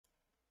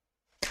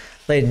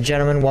Ladies and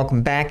gentlemen,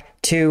 welcome back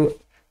to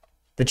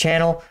the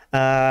channel.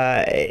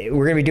 We're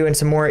going to be doing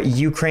some more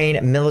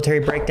Ukraine military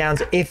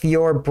breakdowns. If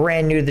you're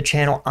brand new to the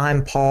channel,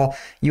 I'm Paul,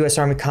 U.S.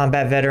 Army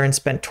combat veteran,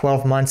 spent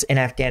 12 months in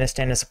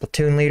Afghanistan as a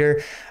platoon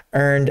leader,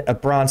 earned a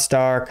Bronze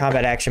Star,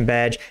 Combat Action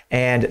Badge,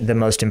 and the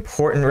most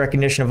important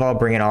recognition of all,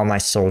 bringing all my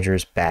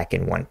soldiers back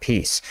in one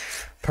piece.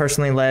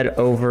 Personally led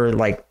over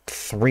like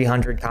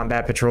 300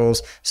 combat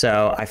patrols,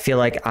 so I feel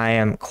like I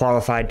am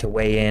qualified to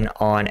weigh in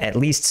on at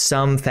least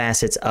some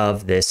facets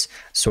of this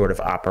sort of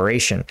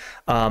operation.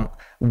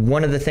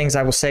 One of the things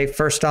I will say,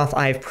 first off,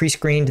 I have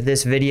pre-screened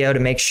this video to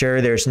make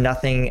sure there's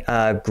nothing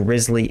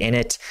grisly in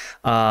it.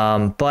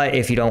 But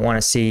if you don't want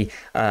to see,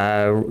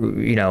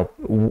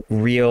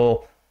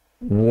 real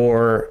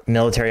war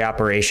military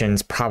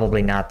operations,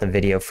 probably not the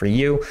video for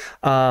you.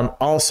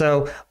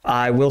 Also,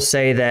 I will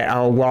say that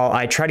while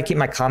I try to keep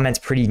my comments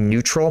pretty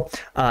neutral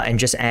and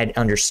just add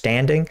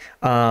understanding,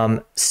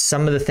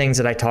 some of the things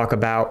that I talk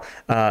about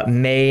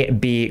may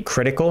be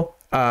critical.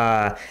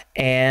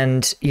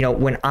 And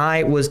when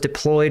I was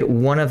deployed,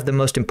 one of the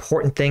most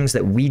important things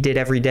that we did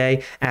every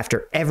day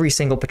after every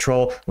single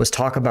patrol was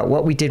talk about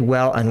what we did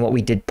well and what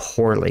we did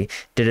poorly.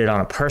 Did it on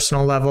a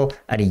personal level,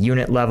 at a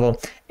unit level.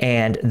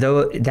 And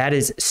though that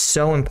is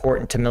so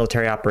important to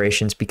military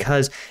operations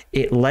because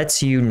it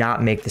lets you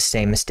not make the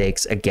same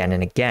mistakes again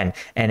and again.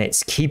 And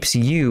it keeps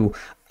you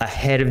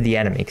ahead of the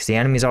enemy because the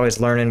enemy is always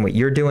learning what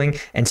you're doing.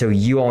 And so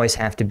you always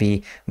have to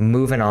be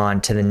moving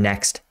on to the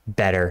next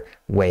better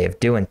way of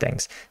doing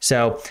things.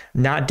 So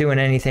not doing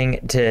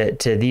anything to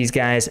these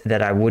guys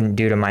that I wouldn't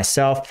do to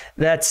myself.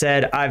 That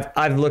said,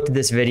 I've looked at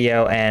this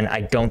video and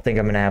I don't think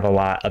I'm going to have a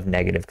lot of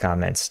negative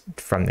comments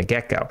from the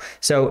get-go.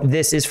 So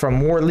this is from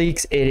War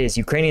Leaks. It is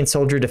Ukrainian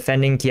soldier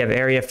defending Kiev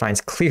area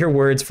finds clear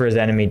words for his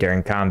enemy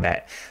during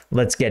combat.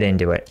 Let's get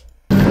into it.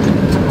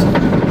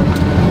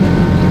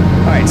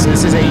 All right, so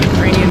this is a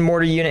Ukrainian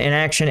mortar unit in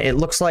action. It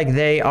looks like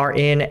they are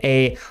in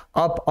a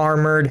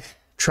up-armored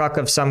truck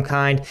of some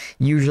kind.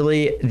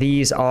 Usually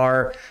these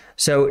are,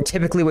 so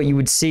typically what you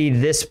would see,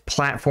 this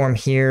platform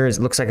here is,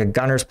 looks like a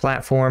gunner's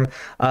platform.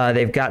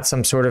 They've got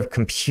some sort of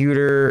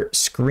computer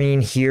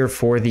screen here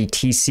for the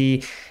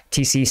TC.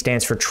 TC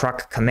stands for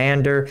truck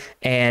commander,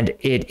 and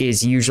it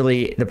is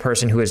usually the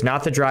person who is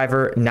not the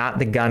driver, not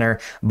the gunner,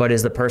 but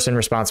is the person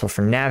responsible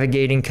for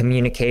navigating,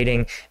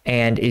 communicating,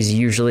 and is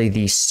usually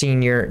the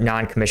senior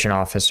non-commissioned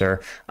officer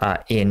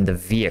in the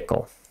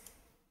vehicle.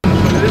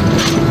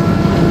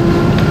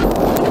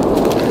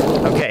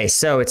 Okay,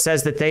 so it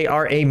says that they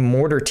are a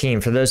mortar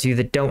team. For those of you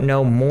that don't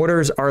know,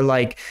 mortars are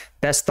like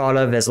best thought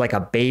of as like a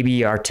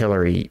baby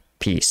artillery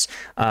piece.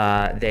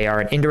 They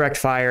are an indirect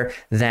fire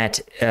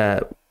that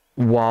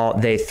while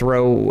they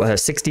throw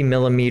 60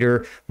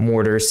 millimeter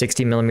mortars,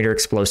 60 millimeter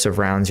explosive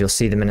rounds, you'll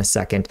see them in a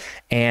second,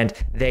 and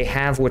they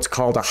have what's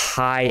called a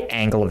high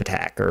angle of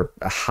attack or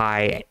a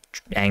high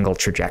angle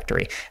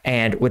trajectory.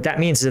 And what that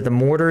means is that the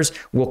mortars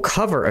will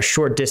cover a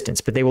short distance,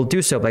 but they will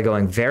do so by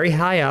going very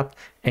high up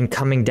and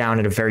coming down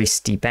at a very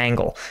steep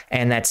angle.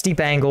 And that steep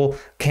angle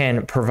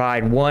can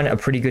provide, one, a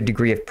pretty good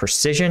degree of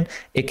precision.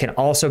 It can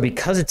also,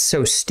 because it's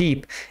so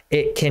steep,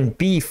 it can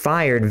be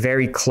fired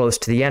very close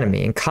to the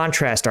enemy. In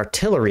contrast,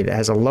 artillery that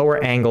has a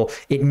lower angle,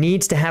 it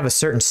needs to have a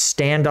certain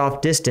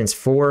standoff distance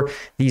for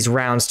these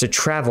rounds to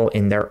travel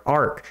in their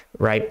arc,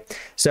 right?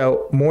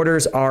 So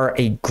mortars are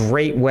a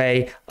great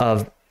way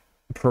of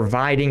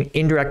providing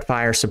indirect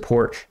fire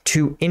support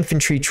to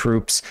infantry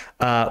troops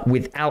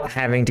without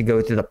having to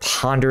go through the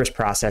ponderous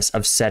process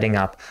of setting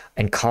up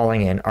and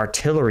calling in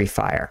artillery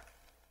fire.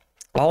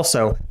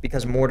 Also,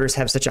 because mortars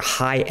have such a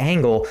high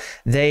angle,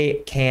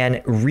 they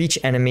can reach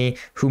enemy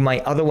who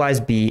might otherwise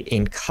be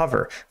in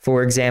cover.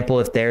 For example,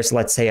 if there's,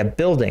 let's say, a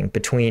building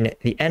between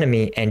the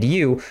enemy and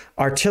you,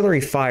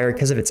 artillery fire,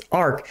 because of its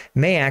arc,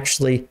 may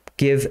actually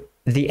give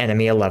the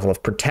enemy a level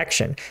of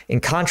protection. In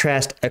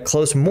contrast, a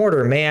close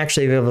mortar may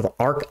actually be able to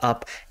arc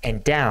up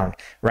and down,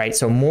 right?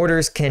 So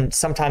mortars can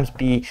sometimes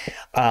be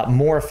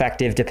more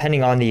effective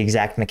depending on the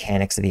exact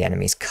mechanics of the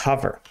enemy's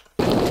cover.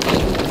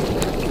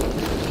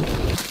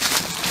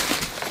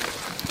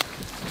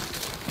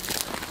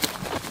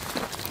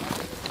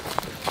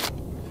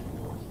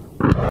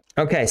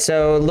 Okay,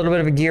 so a little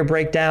bit of a gear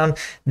breakdown.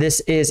 This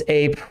is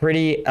a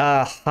pretty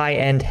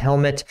high-end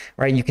helmet,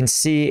 right? You can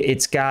see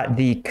it's got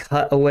the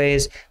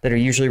cutaways that are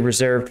usually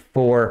reserved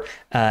for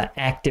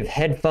active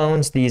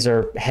headphones. These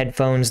are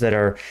headphones that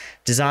are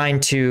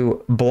designed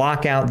to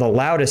block out the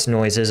loudest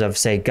noises of,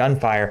 say,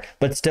 gunfire,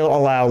 but still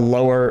allow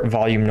lower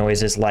volume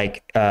noises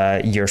like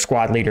your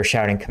squad leader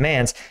shouting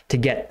commands to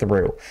get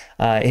through.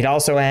 It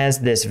also has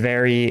this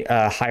very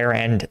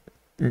higher-end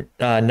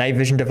night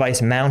vision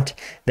device mount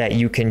that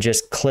you can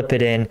just clip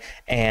it in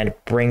and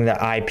bring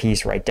the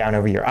eyepiece right down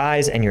over your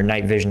eyes and your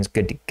night vision's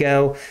good to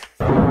go.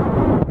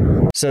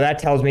 So that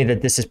tells me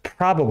that this is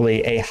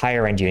probably a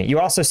higher end unit. You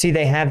also see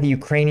they have the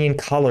Ukrainian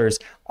colors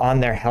on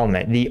their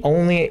helmet. The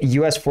only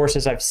U.S.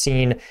 forces I've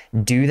seen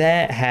do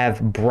that have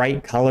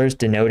bright colors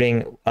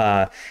denoting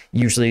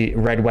usually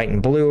red, white,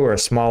 and blue or a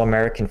small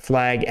American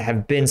flag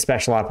have been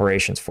special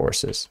operations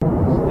forces.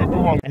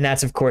 And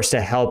that's, of course,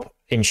 to help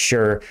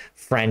ensure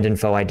friend and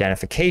foe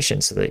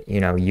identification so that, you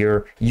know,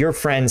 your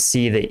friends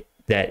see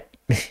that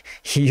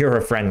you're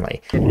a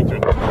friendly.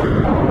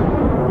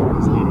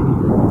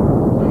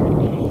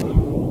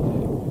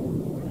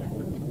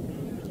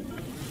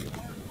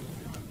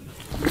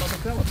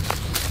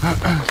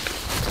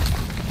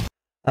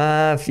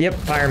 Yep,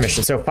 fire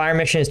mission. So fire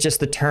mission is just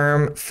the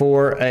term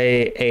for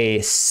a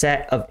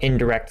set of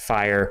indirect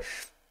fire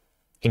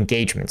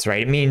engagements,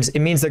 right? It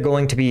means they're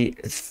going to be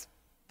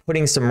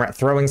throwing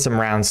some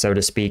rounds, so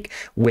to speak,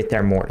 with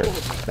their mortar.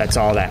 That's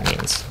all that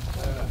means.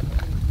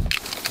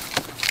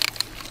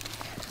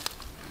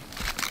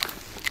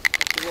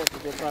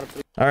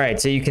 All right,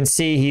 so you can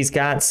see he's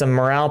got some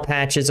morale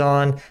patches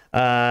on.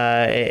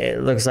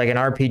 It looks like an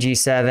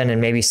RPG-7 and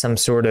maybe some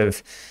sort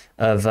of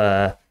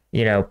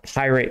you know,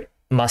 pirate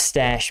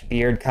mustache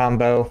beard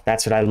combo.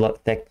 That's what I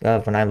look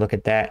of when I look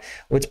at that.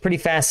 What's pretty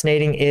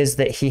fascinating is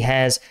that he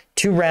has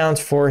 2 rounds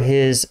for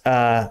his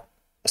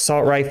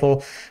assault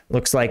rifle.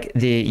 Looks like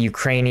the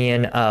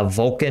Ukrainian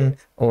Vulcan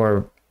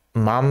or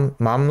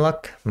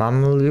Mamluk.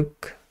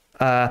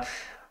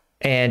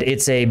 And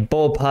it's a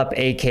bullpup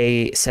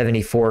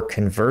AK-74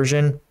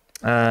 conversion.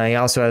 He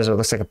also has what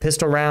looks like a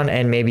pistol round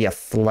and maybe a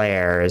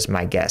flare is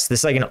my guess. This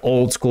is like an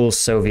old school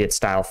Soviet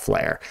style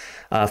flare.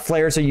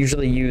 Flares are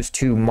usually used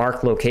to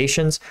mark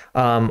locations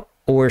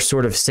or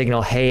sort of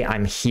signal, hey,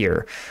 I'm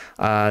here.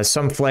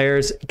 Some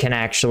flares can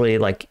actually,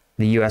 like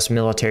the U.S.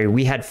 military,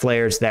 we had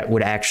flares that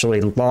would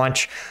actually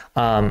launch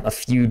a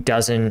few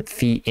dozen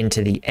feet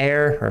into the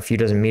air or a few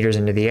dozen meters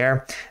into the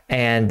air.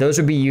 And those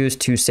would be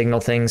used to signal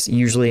things,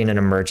 usually in an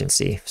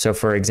emergency. So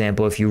for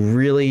example, if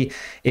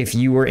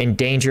you were in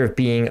danger of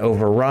being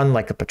overrun,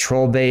 like a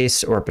patrol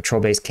base or a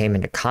patrol base came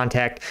into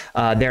contact,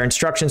 their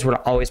instructions would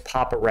always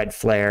pop a red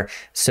flare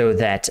so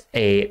that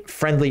a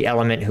friendly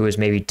element who is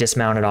maybe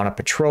dismounted on a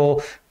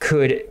patrol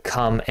could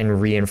come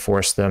and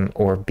reinforce them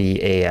or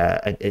be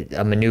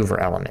a maneuver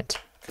element.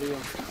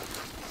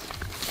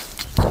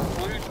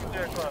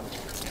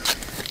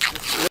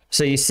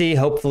 So you see,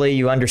 hopefully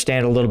you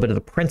understand a little bit of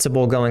the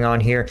principle going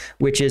on here,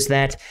 which is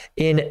that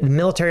in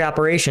military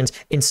operations,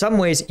 in some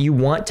ways you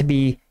want to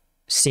be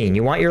seen.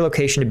 You want your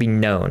location to be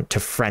known to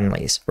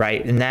friendlies,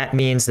 right? And that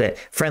means that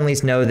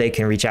friendlies know they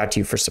can reach out to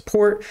you for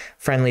support.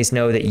 Friendlies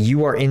know that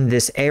you are in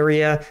this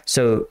area,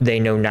 so they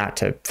know not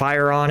to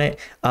fire on it.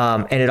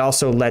 And it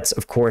also lets,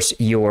 of course,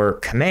 your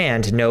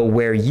command know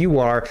where you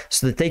are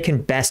so that they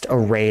can best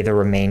array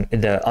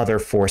the other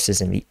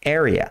forces in the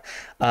area.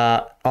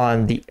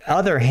 On the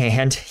other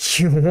hand,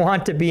 you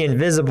want to be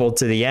invisible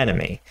to the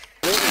enemy.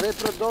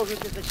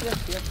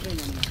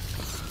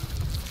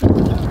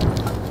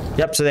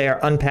 Yep, so they are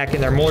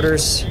unpacking their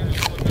mortars.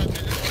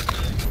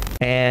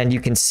 And you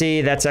can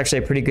see that's actually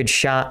a pretty good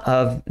shot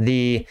of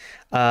the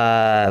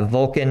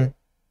Vulcan,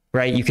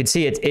 right? You can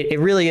see it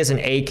really is an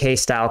AK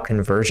style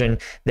conversion.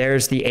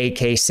 There's the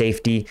AK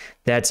safety.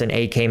 That's an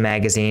AK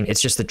magazine.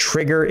 It's just the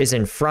trigger is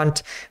in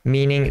front,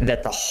 meaning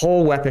that the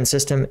whole weapon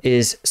system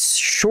is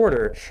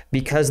shorter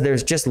because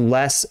there's just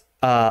less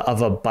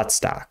of a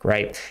buttstock,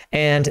 right?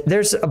 And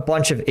there's a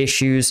bunch of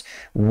issues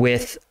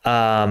with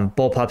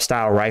bullpup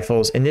style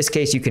rifles. In this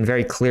case, you can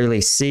very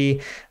clearly see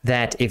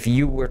that if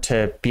you were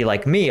to be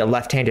like me, a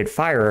left-handed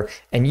firer,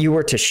 and you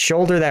were to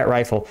shoulder that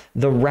rifle,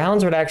 the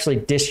rounds would actually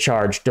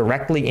discharge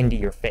directly into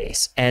your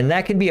face. And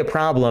that can be a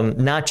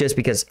problem, not just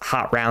because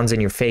hot rounds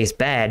in your face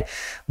bad,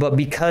 but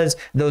because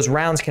those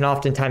rounds can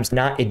oftentimes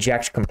not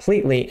eject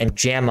completely and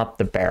jam up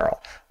the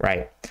barrel,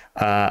 right?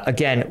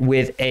 Again,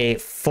 with a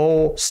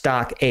full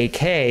stock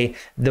AK,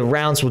 the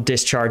rounds will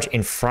discharge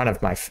in front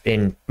of my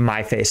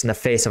face, in the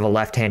face of a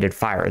left-handed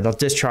firer. They'll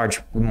discharge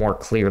more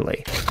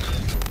clearly.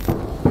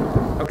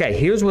 Okay,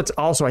 here's what's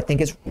also I think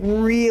is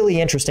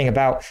really interesting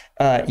about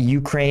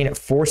Ukraine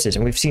forces,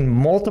 and we've seen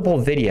multiple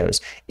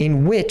videos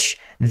in which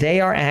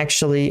they are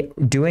actually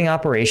doing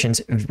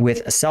operations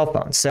with a cell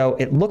phone. So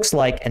it looks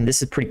like, and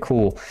this is pretty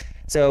cool,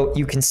 so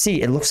you can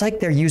see it looks like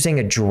they're using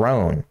a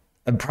drone.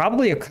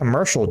 Probably a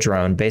commercial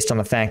drone based on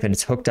the fact that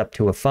it's hooked up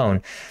to a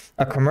phone,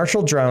 a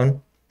commercial drone.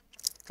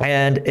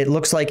 And it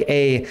looks like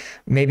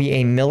maybe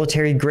a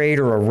military grade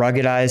or a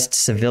ruggedized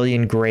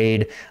civilian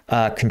grade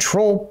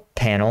control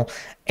panel.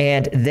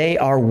 And they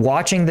are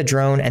watching the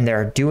drone and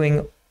they're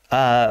doing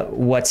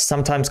what's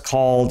sometimes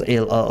called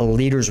a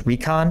leader's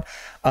recon.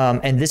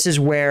 And this is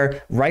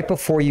where right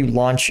before you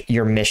launch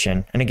your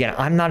mission, and again,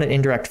 I'm not an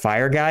indirect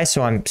fire guy,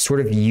 so I'm sort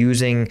of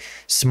using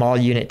small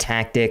unit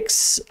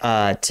tactics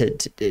I'm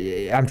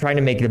trying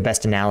to make the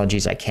best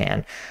analogies I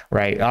can,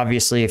 right?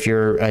 Obviously, if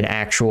you're an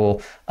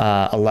actual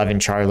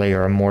 11 Charlie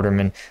or a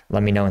mortarman,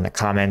 let me know in the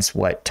comments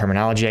what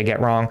terminology I get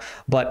wrong.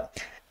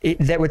 But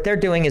that what they're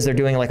doing is they're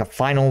doing like a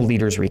final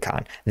leaders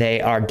recon.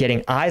 They are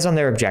getting eyes on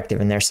their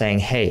objective and they're saying,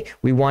 hey,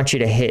 we want you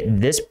to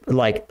hit this,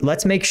 like,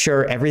 let's make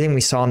sure everything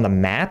we saw on the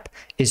map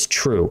is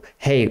true.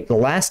 Hey, the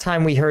last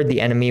time we heard the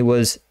enemy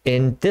was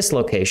in this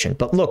location,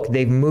 but look,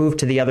 they've moved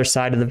to the other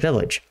side of the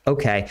village.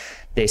 Okay.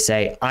 They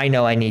say, I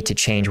know I need to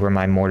change where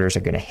my mortars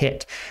are going to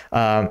hit.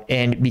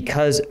 And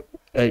because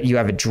you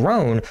have a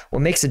drone,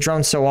 what makes the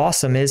drone so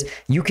awesome is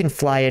you can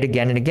fly it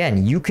again and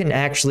again. You can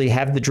actually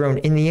have the drone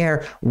in the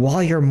air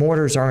while your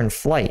mortars are in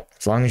flight,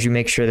 as long as you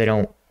make sure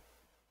they're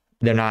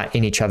not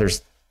in each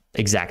other's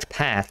exact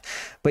path.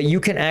 But you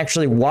can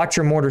actually watch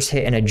your mortars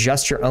hit and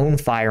adjust your own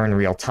fire in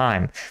real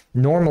time.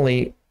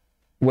 Normally,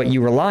 what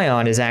you rely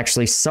on is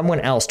actually someone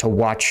else to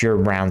watch your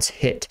rounds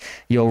hit.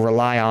 You'll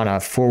rely on a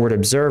forward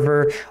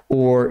observer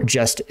or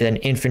just an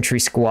infantry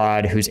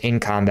squad who's in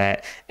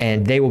combat,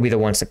 and they will be the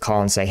ones to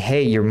call and say,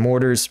 hey, your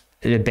mortars,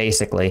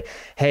 basically,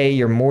 hey,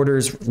 your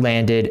mortars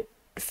landed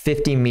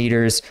 50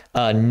 meters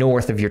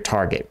north of your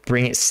target.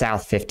 Bring it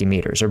south 50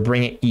 meters or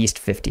bring it east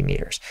 50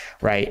 meters,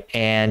 right?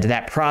 And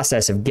that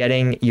process of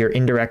getting your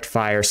indirect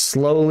fire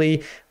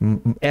slowly,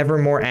 ever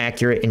more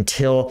accurate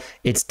until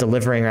it's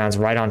delivering rounds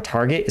right on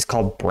target is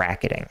called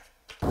bracketing.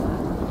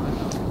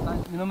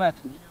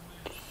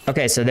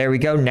 Okay, so there we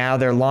go. Now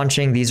they're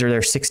launching. These are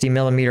their 60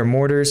 millimeter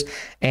mortars,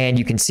 and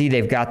you can see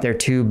they've got their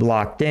tube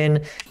locked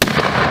in.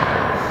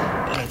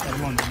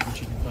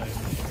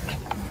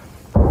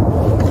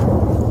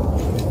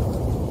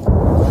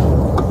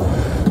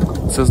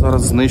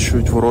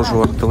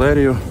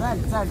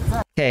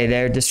 Okay,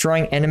 they're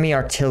destroying enemy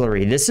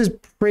artillery. This is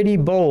pretty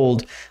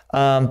bold,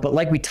 but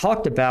like we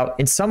talked about,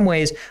 in some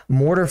ways,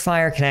 mortar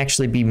fire can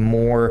actually be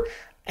more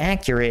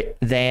accurate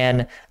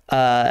than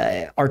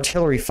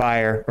artillery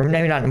fire, or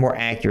maybe not more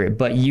accurate,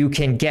 but you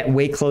can get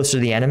way closer to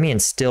the enemy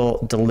and still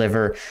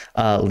deliver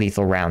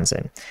lethal rounds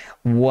in.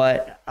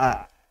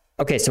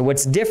 Okay, so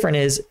what's different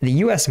is the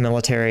U.S.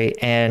 military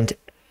and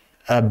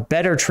a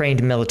better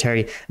trained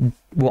military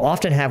will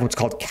often have what's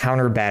called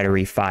counter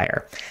battery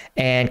fire.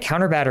 And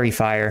counter battery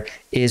fire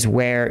is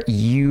where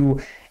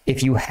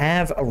if you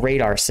have a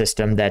radar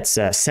system that's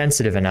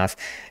sensitive enough,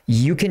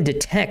 you can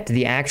detect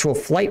the actual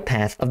flight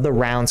path of the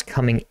rounds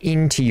coming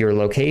into your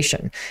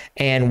location.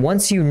 And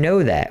once you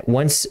know that,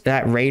 once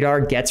that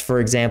radar gets, for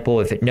example,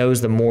 if it knows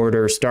the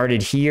mortar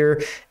started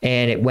here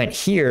and it went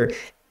here,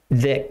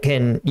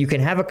 you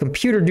can have a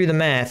computer do the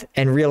math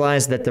and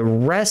realize that the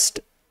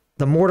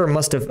mortar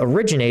must have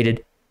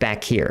originated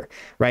back here,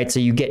 right? So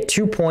you get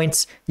 2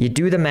 points, you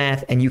do the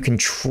math, and you can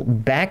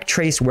back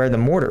trace where the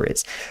mortar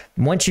is.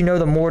 Once you know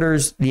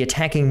the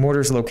attacking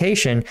mortar's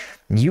location,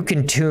 you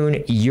can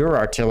tune your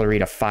artillery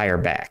to fire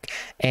back.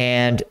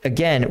 And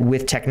again,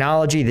 with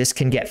technology, this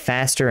can get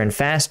faster and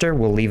faster.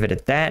 We'll leave it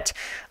at that.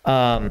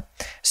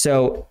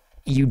 So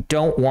you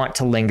don't want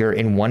to linger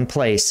in one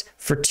place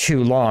for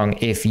too long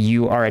if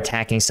you are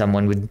attacking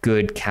someone with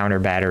good counter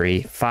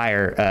battery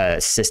fire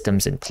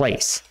systems in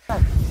place.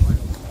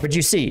 But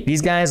you see,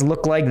 these guys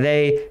look like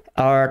they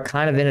are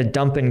kind of in a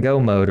dump and go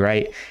mode,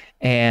 right?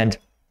 And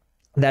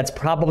that's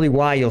probably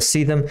why you'll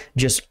see them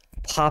just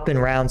popping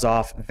rounds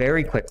off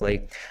very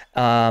quickly.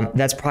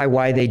 That's probably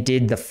why they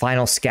did the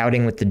final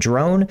scouting with the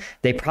drone.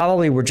 They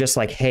probably were just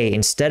like, hey,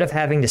 instead of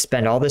having to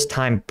spend all this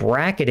time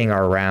bracketing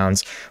our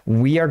rounds,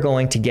 we are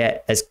going to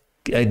get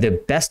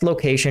the best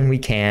location we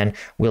can.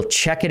 We'll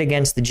check it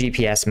against the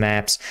GPS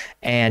maps,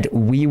 and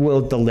we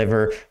will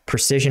deliver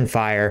precision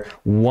fire,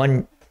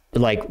 one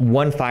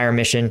fire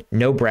mission,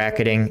 no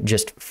bracketing,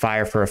 just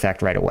fire for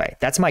effect right away.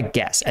 That's my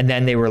guess. And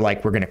then they were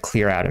like, we're going to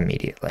clear out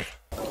immediately.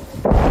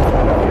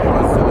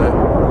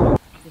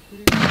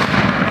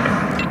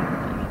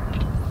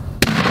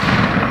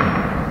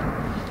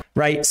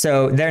 Right,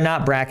 so they're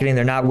not bracketing,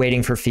 they're not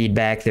waiting for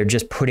feedback, they're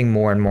just putting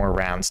more and more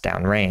rounds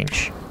down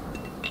range.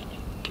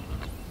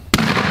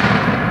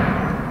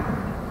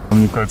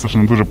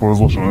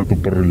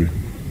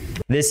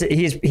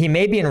 He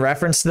may be in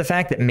reference to the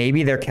fact that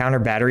maybe their counter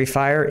battery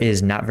fire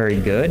is not very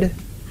good.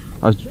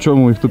 А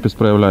чому їх тупість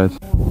проявляється?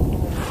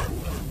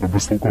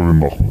 Безтолкові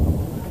нахуй.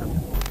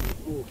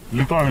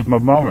 Літають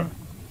над нами.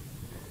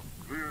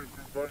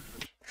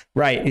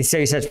 Right, so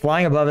he says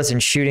flying above us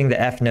and shooting the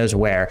F knows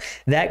where.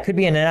 That could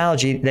be an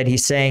analogy that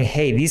he's saying,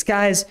 hey, these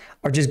guys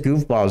are just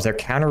goofballs. Their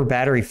counter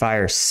battery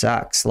fire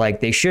sucks.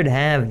 Like, they should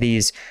have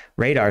these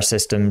radar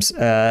systems.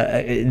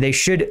 They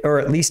should, or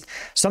at least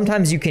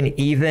sometimes you can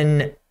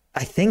even,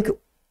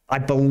 I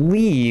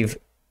believe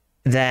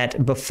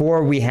that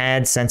before we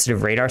had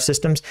sensitive radar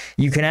systems,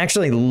 you can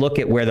actually look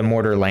at where the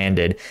mortar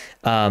landed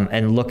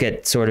and look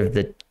at sort of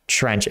the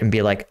trench and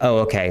be like, oh,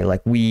 okay,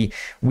 like we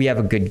have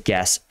a good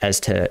guess as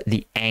to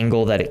the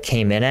angle that it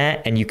came in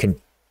at, and you can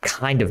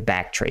kind of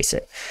back trace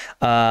it.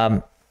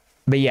 But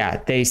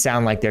yeah, they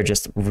sound like they're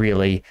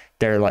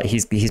like,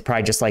 he's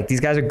probably just like,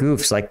 these guys are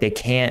goofs, like they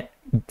can't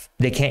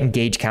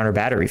engage counter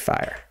battery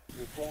fire.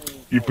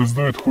 І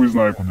пиздують хуй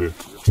знає куди.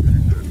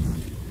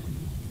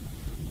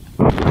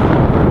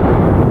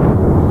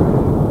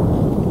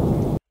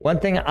 One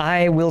thing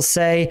I will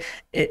say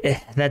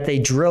that they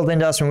drilled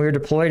into us when we were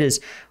deployed is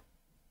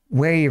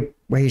wear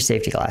your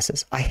safety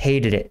glasses. I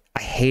hated it.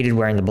 I hated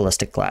wearing the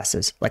ballistic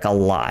glasses, like a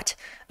lot.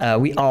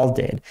 We all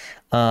did.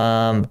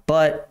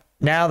 But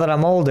now that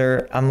I'm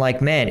older, I'm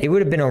like, man, it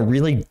would have been a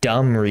really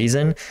dumb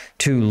reason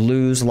to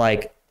lose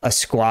like a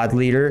squad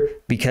leader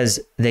because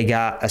they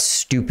got a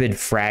stupid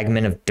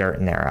fragment of dirt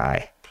in their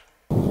eye.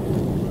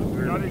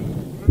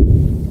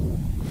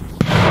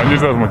 А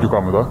нельзя с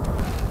матюками, да?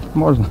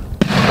 Можна.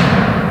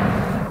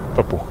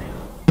 Та похуй.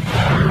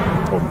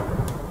 Ладно.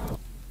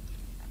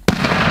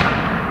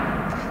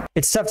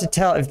 It's tough to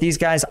tell if these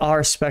guys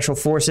are special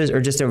forces or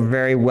just a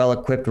very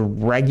well-equipped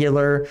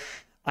regular.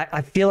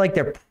 I feel like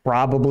they're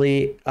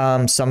probably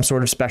some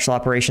sort of special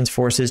operations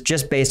forces,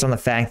 just based on the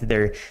fact that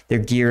their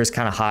gear is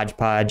kind of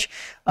hodgepodge.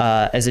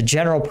 As a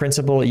general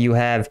principle, you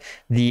have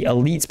the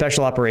elite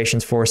special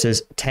operations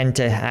forces tend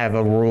to have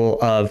a rule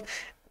of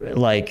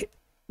like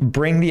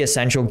bring the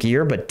essential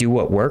gear, but do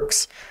what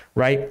works,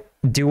 right?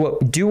 Do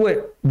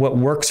what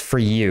works for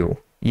you.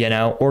 You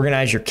know,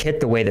 organize your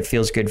kit the way that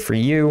feels good for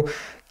you.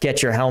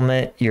 Get your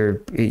helmet,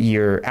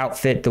 your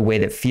outfit the way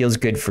that feels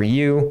good for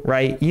you,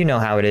 right? You know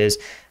how it is.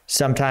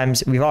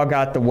 Sometimes we've all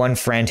got the one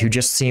friend who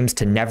just seems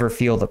to never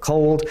feel the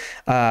cold.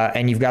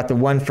 And you've got the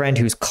one friend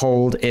who's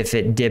cold if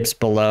it dips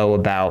below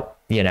about,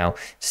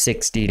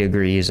 60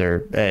 degrees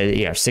or,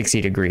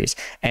 60 degrees.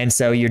 And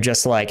so you're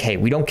just like, hey,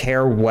 we don't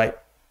care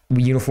what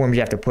uniforms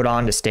you have to put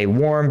on to stay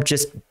warm.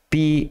 Just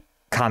be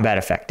combat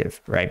effective,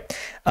 right?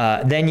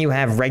 Then you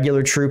have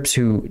regular troops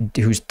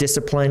whose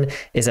discipline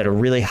is at a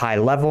really high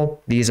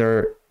level. These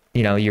are,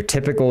 your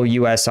typical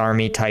U.S.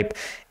 Army type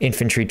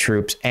infantry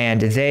troops,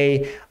 and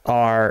they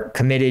are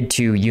committed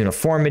to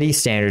uniformity,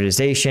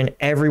 standardization,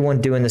 everyone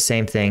doing the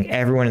same thing,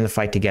 everyone in the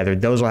fight together.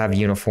 Those will have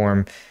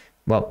uniforms.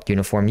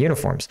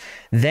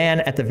 Then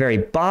at the very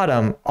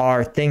bottom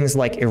are things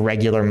like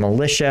irregular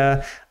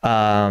militia,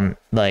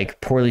 like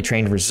poorly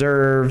trained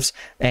reserves,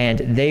 and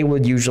they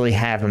would usually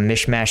have a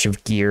mishmash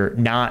of gear,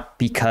 not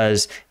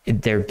because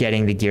they're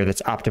getting the gear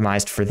that's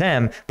optimized for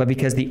them, but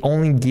because the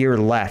only gear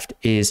left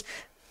is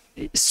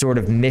sort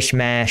of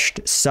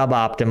mishmashed,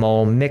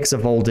 suboptimal, mix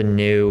of old and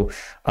new.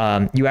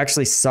 You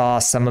actually saw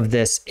some of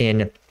this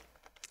in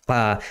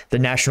the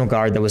National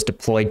Guard that was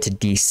deployed to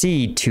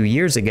DC 2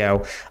 years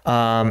ago.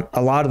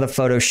 A lot of the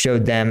photos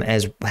showed them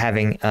as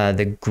having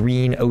the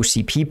green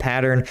OCP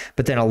pattern,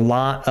 but then a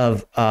lot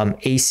of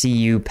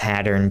ACU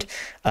patterned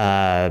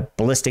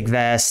ballistic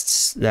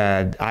vests,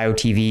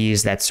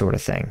 IOTVs, that sort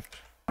of thing.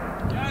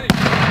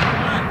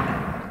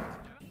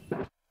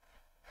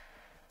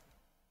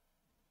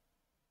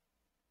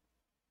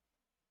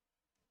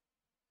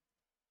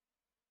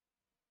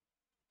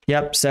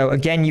 Yep. So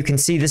again, you can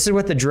see this is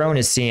what the drone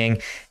is seeing,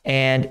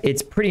 and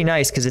it's pretty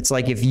nice because it's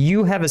like if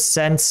you have a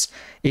sense,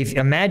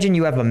 imagine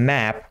you have a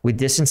map with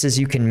distances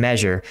you can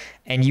measure,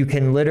 and you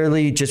can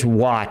literally just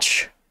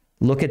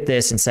look at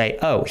this and say,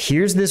 oh,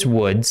 here's this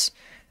woods.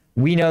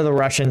 We know the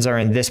Russians are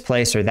in this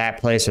place or that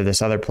place or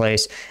this other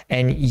place.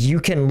 And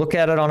you can look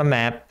at it on a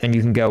map and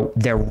you can go,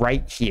 they're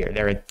right here.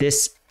 They're at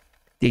this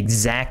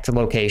exact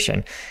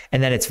location.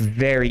 And then it's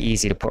very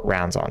easy to put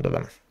rounds onto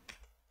them.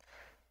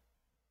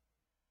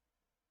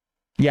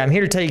 Yeah, I'm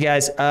here to tell you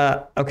guys,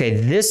 okay,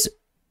 this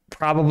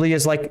probably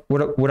is like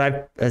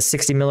a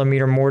 60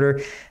 millimeter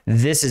mortar.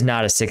 This is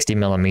not a 60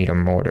 millimeter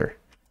mortar.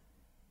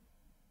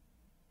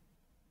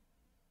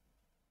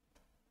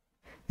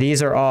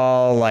 These are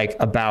all like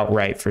about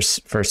right for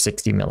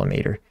 60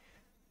 millimeter.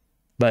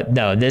 But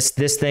no, this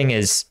thing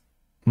is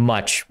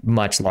much,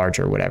 much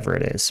larger, whatever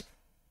it is.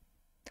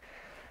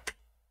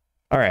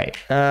 All right,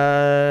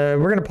 we're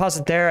going to pause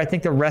it there. I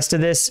think the rest of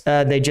this,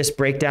 they just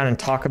break down and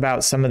talk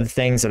about some of the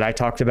things that I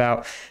talked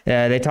about.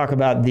 They talk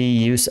about the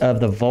use of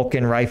the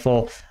Vulcan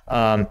rifle.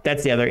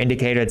 That's the other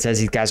indicator that says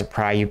these guys are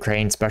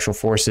pro-Ukraine special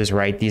forces,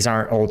 right? These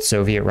aren't old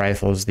Soviet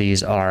rifles.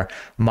 These are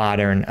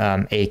modern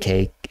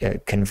AK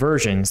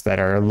conversions that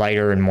are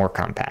lighter and more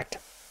compact.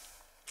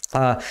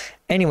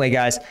 Anyway,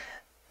 guys,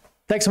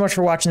 thanks so much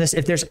for watching this.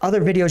 If there's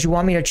other videos you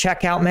want me to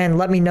check out, man,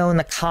 let me know in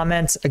the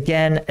comments.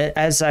 Again,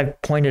 as I've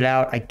pointed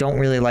out, I don't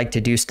really like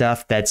to do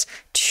stuff that's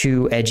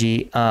too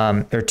edgy,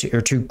 or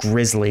too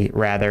grisly,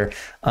 rather.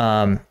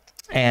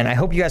 And I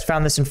hope you guys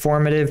found this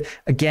informative.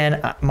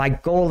 Again, my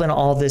goal in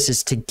all this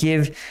is to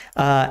give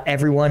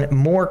everyone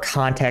more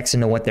context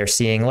into what they're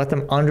seeing, let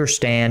them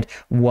understand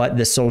what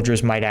the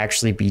soldiers might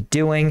actually be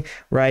doing,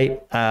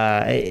 right?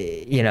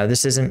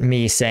 This isn't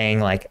me saying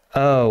like,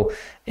 oh,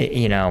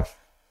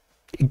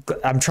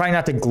 I'm trying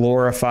not to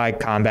glorify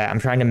combat. I'm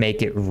trying to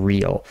make it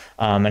real.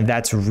 And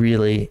that's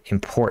really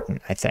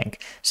important, I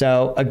think.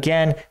 So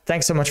again,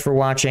 thanks so much for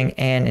watching.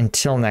 And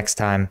until next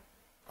time,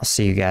 I'll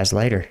see you guys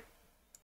later.